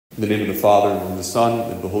In the name of the Father, and of the Son,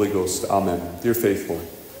 and of the Holy Ghost. Amen. Dear faithful,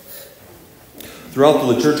 throughout the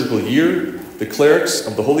liturgical year, the clerics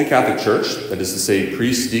of the Holy Catholic Church, that is to say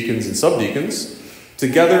priests, deacons, and subdeacons,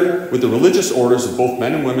 together with the religious orders of both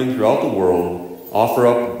men and women throughout the world, offer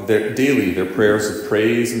up daily their prayers of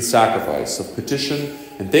praise and sacrifice, of petition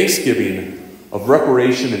and thanksgiving, of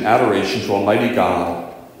reparation and adoration to Almighty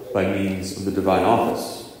God by means of the divine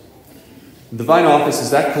office. The divine office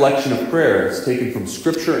is that collection of prayers taken from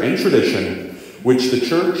Scripture and tradition, which the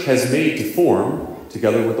Church has made to form,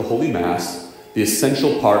 together with the Holy Mass, the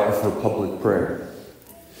essential part of her public prayer.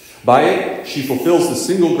 By it, she fulfills the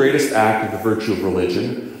single greatest act of the virtue of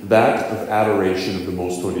religion, that of adoration of the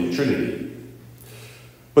Most Holy Trinity.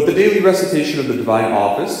 But the daily recitation of the divine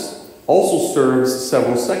office also serves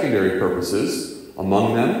several secondary purposes,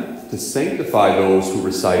 among them to sanctify those who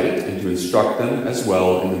recite it and to instruct them as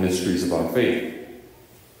well in the mysteries of our faith.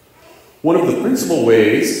 One of the principal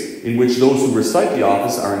ways in which those who recite the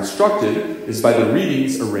office are instructed is by the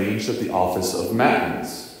readings arranged at the office of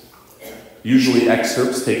Matins. Usually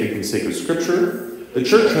excerpts taken from sacred scripture, the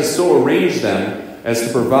Church has so arranged them as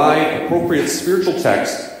to provide appropriate spiritual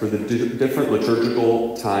text for the different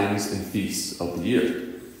liturgical times and feasts of the year.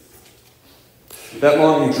 That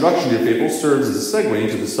long introduction, dear faithful, serves as a segue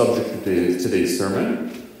into the subject of today's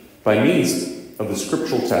sermon by means of the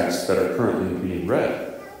scriptural texts that are currently being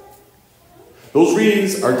read. Those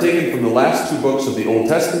readings are taken from the last two books of the Old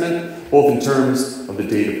Testament, both in terms of the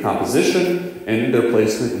date of composition and their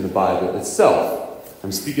placement in the Bible itself.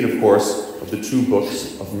 I'm speaking, of course, of the two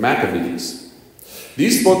books of Maccabees.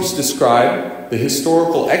 These books describe the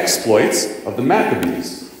historical exploits of the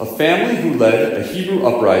Maccabees, a family who led a Hebrew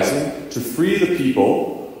uprising to free the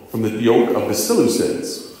people from the yoke of the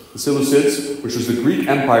Seleucids. The Seleucids, which was the Greek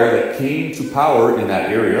empire that came to power in that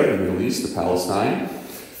area, the Middle East, the Palestine,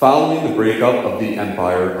 following the breakup of the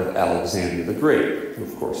empire of Alexander the Great, who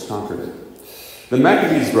of course conquered it. The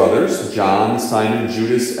Maccabees brothers, John, Simon,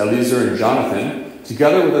 Judas, Eliezer, and Jonathan,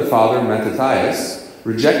 together with their father Mattathias,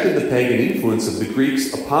 rejected the pagan influence of the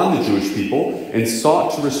Greeks upon the Jewish people and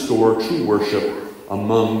sought to restore true worship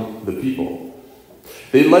among the people.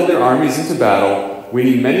 They led their armies into battle,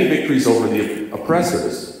 winning many victories over the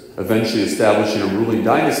oppressors, eventually establishing a ruling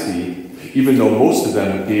dynasty, even though most of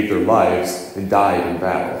them gave their lives and died in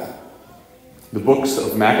battle. The books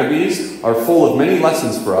of Maccabees are full of many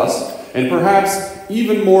lessons for us, and perhaps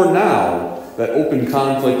even more now that open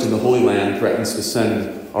conflict in the Holy Land threatens to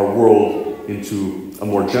send our world into a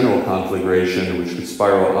more general conflagration which could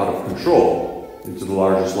spiral out of control into the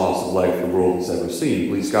largest loss of life the world has ever seen.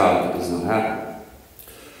 Please God, that does not happen.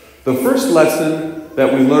 The first lesson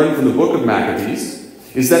that we learn from the book of Maccabees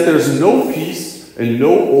is that there's no peace and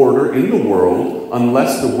no order in the world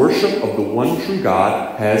unless the worship of the one true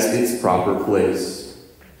God has its proper place.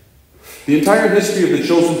 The entire history of the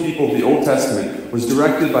chosen people of the Old Testament was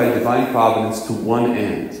directed by divine providence to one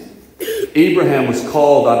end. Abraham was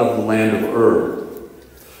called out of the land of Ur.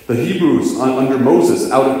 The Hebrews under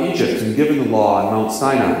Moses out of Egypt and given the law on Mount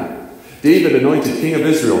Sinai. David anointed king of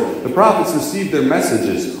Israel. The prophets received their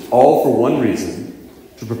messages, all for one reason,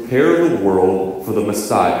 to prepare the world for the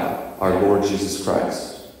Messiah, our Lord Jesus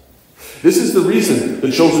Christ. This is the reason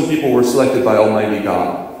the chosen people were selected by Almighty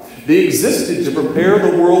God. They existed to prepare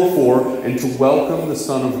the world for and to welcome the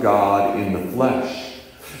Son of God in the flesh.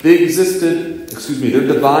 Their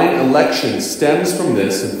divine election stems from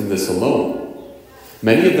this and from this alone.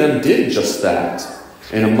 Many of them did just that.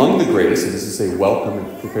 And among the greatest, and this is to say welcome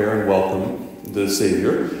and prepare and welcome the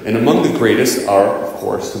Savior, and among the greatest are, of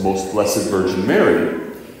course, the most blessed Virgin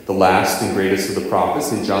Mary, the last and greatest of the prophets,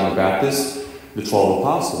 St. John the Baptist, the 12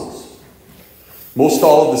 apostles. Most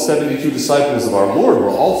all of the 72 disciples of our Lord were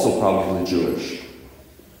also probably Jewish.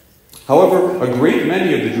 However, a great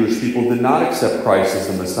many of the Jewish people did not accept Christ as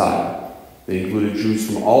the Messiah. They included Jews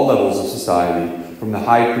from all levels of society, from the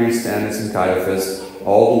high priest Annas and Caiaphas,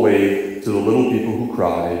 all the way to the little people who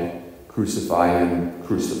cried, "Crucify him,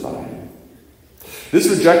 crucify him." This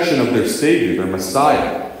rejection of their Savior, their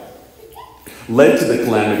Messiah, led to the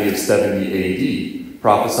calamity of 70 AD,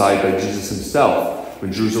 prophesied by Jesus himself,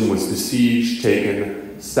 when Jerusalem was besieged,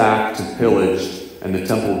 taken, sacked, and pillaged, and the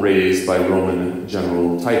temple razed by Roman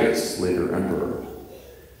General Titus, later emperor.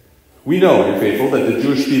 We know, dear faithful, that the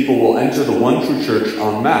Jewish people will enter the one true church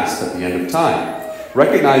en masse at the end of time,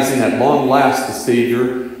 recognizing at long last the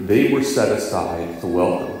Savior they were set aside to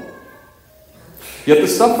welcome. Yet the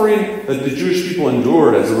suffering that the Jewish people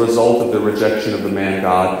endured as a result of their rejection of the man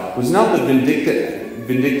God was not the vindictive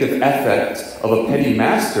vindictive effect of a petty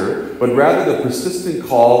master, but rather the persistent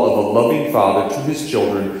call of a loving father to his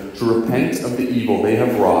children to repent of the evil they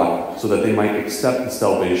have wrought so that they might accept the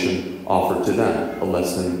salvation offered to them. A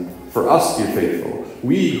lesson for us, dear faithful.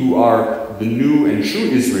 We who are the new and true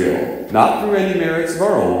Israel, not through any merits of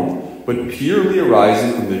our own, but purely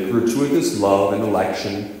arising from the gratuitous love and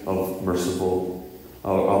election of our merciful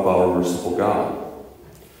God.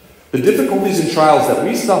 The difficulties and trials that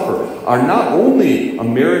we suffer are not only a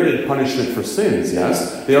merited punishment for sins,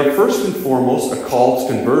 yes, they are first and foremost a call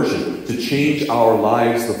to conversion, to change our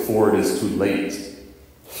lives before it is too late.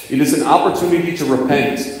 It is an opportunity to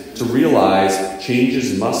repent, to realize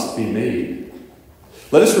changes must be made.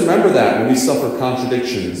 Let us remember that when we suffer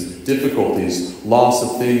contradictions, difficulties, loss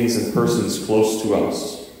of things and persons close to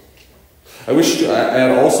us. I wish to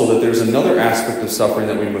add also that there's another aspect of suffering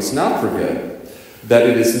that we must not forget, that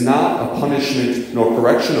it is not a punishment nor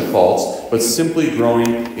correction of faults, but simply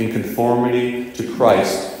growing in conformity to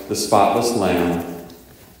Christ, the spotless Lamb,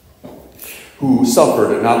 who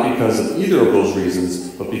suffered not because of either of those reasons,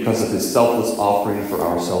 but because of his selfless offering for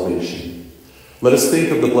our salvation. Let us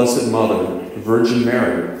think of the Blessed Mother, the Virgin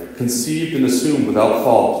Mary, conceived and assumed without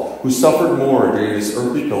fault, who suffered more during this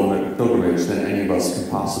earthly pilgrimage than any of us can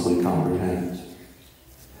possibly comprehend.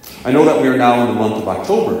 I know that we are now in the month of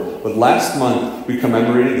October, but last month we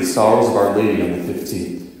commemorated the sorrows of Our Lady on the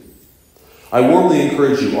 15th. I warmly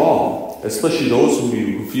encourage you all, especially those of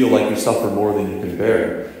you who feel like you suffer more than you can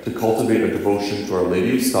bear, to cultivate a devotion to Our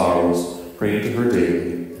Lady of Sorrows, praying to her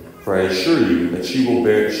daily, for I assure you that she will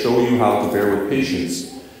show you how to bear with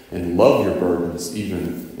patience and love your burdens,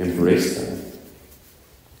 even embrace them.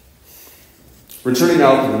 Returning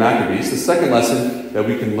now to the Maccabees, the second lesson that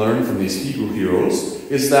we can learn from these Hebrew heroes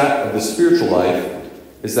is that the spiritual life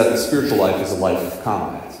is a life of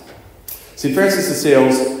combat. St. Francis de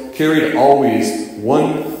Sales carried always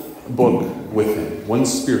one book with him, one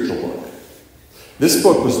spiritual book. This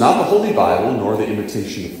book was not the Holy Bible nor the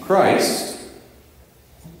Imitation of Christ.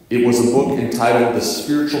 It was a book entitled The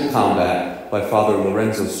Spiritual Combat by Father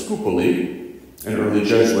Lorenzo Scupoli, an early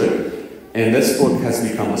Jesuit, and this book has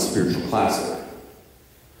become a spiritual classic.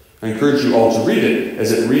 I encourage you all to read it,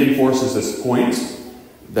 as it reinforces this point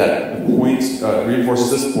that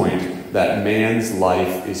man's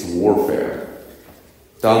life is warfare.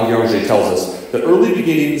 Dom Guéranger tells us, the early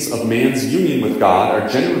beginnings of man's union with God are,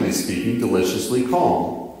 generally speaking, deliciously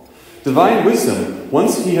calm. Divine wisdom,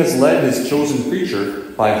 once he has led his chosen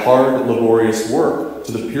creature by hard, laborious work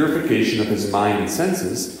to the purification of his mind and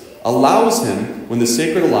senses, allows him, when the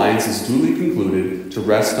sacred alliance is duly concluded, to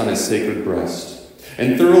rest on his sacred breast,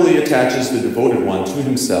 and thoroughly attaches the devoted one to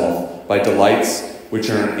himself by delights which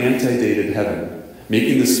are an antedated heaven,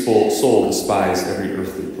 making the soul despise every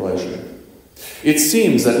earthly pleasure. It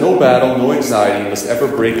seems that no battle, no anxiety must ever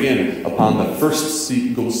break in upon the first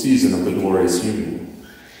season of the glorious union.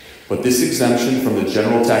 But this exemption from the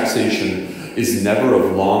general taxation is never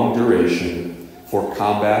of long duration, for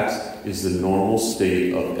combat is the normal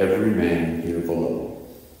state of every man here below.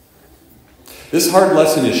 This hard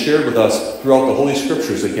lesson is shared with us throughout the Holy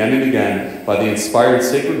Scriptures again and again by the inspired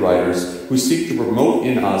sacred writers who seek to promote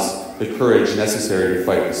in us the courage necessary to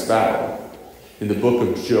fight this battle. In the book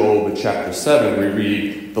of Job, chapter 7, we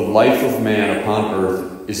read, "The life of man upon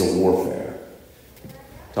earth is a warfare."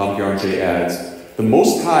 Dom Guéranger adds, "The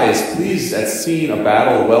Most High is pleased at seeing a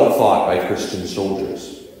battle well fought by Christian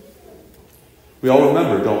soldiers." We all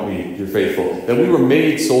remember, don't we, dear faithful, that we were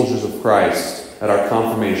made soldiers of Christ at our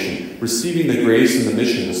confirmation, receiving the grace and the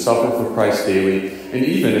mission to suffer for Christ daily, and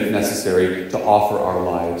even, if necessary, to offer our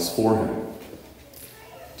lives for him.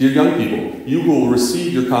 Dear young people, you who will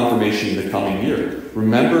receive your confirmation in the coming year,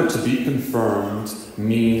 remember to be confirmed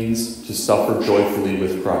means to suffer joyfully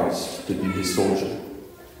with Christ, to be his soldier.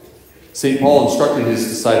 St. Paul instructed his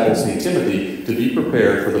disciple, St. Timothy, to be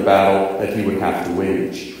prepared for the battle that he would have to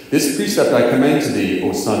wage. This precept I commend to thee,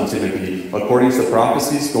 O son Timothy, according to the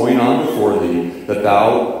prophecies going on before thee, that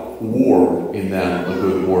thou war in them a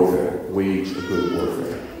good warfare. Wage a good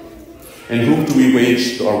warfare. And whom do we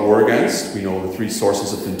wage our war against? We know the three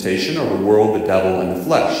sources of temptation are the world, the devil, and the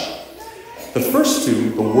flesh. The first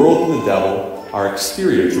two, the world and the devil, are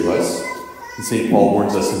exterior to us. And St. Paul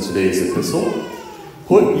warns us in today's epistle,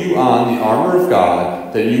 "Put you on the armor of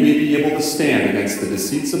God, that you may be able to stand against the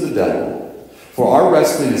deceits of the devil. For our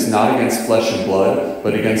wrestling is not against flesh and blood,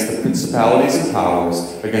 but against the principalities and powers,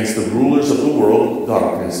 against the rulers of the world of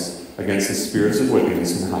darkness, against the spirits of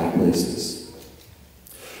wickedness in high places."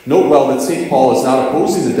 Note well that St. Paul is not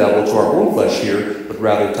opposing the devil to our own flesh here, but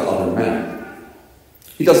rather to other men.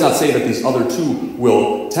 He does not say that these other two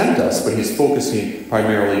will tempt us, but he's focusing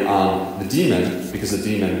primarily on the demon, because the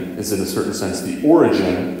demon is in a certain sense the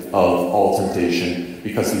origin of all temptation,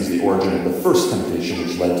 because he's the origin of the first temptation,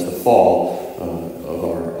 which led to the fall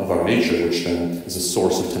of our nature, which then is a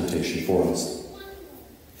source of temptation for us.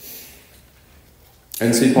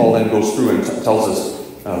 And St. Paul then goes through and tells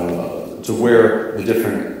us to wear the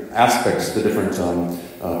different aspects, the different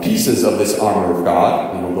pieces of this armor of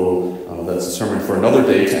God, and although that's a sermon for another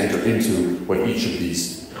day to enter into what each of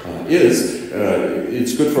these is,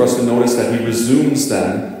 it's good for us to notice that he resumes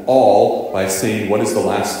them all by saying what is the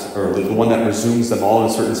last, or the one that resumes them all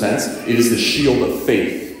in a certain sense. It is the shield of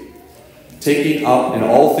faith. Taking up, in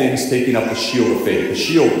all things, taking up the shield of faith. The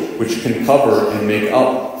shield which can cover and make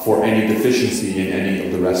up for any deficiency in any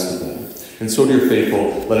of the rest of them. And so, dear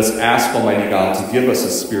faithful, let us ask Almighty God to give us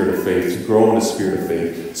a spirit of faith, to grow in a spirit of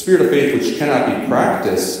faith. A spirit of faith which cannot be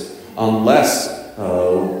practiced unless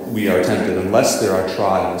we are tempted, unless there are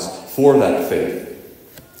trials for that faith.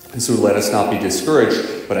 And so let us not be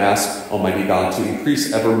discouraged, but ask Almighty God to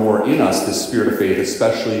increase evermore in us this spirit of faith,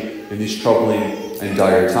 especially in these troubling and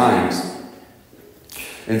dire times.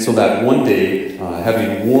 And so that one day,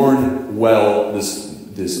 having worn well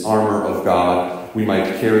this armor of God, we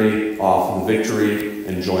might carry off the victory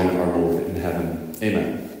and join our Lord in heaven.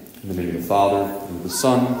 Amen. In the name of the Father, and of the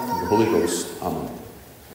Son, and of the Holy Ghost. Amen.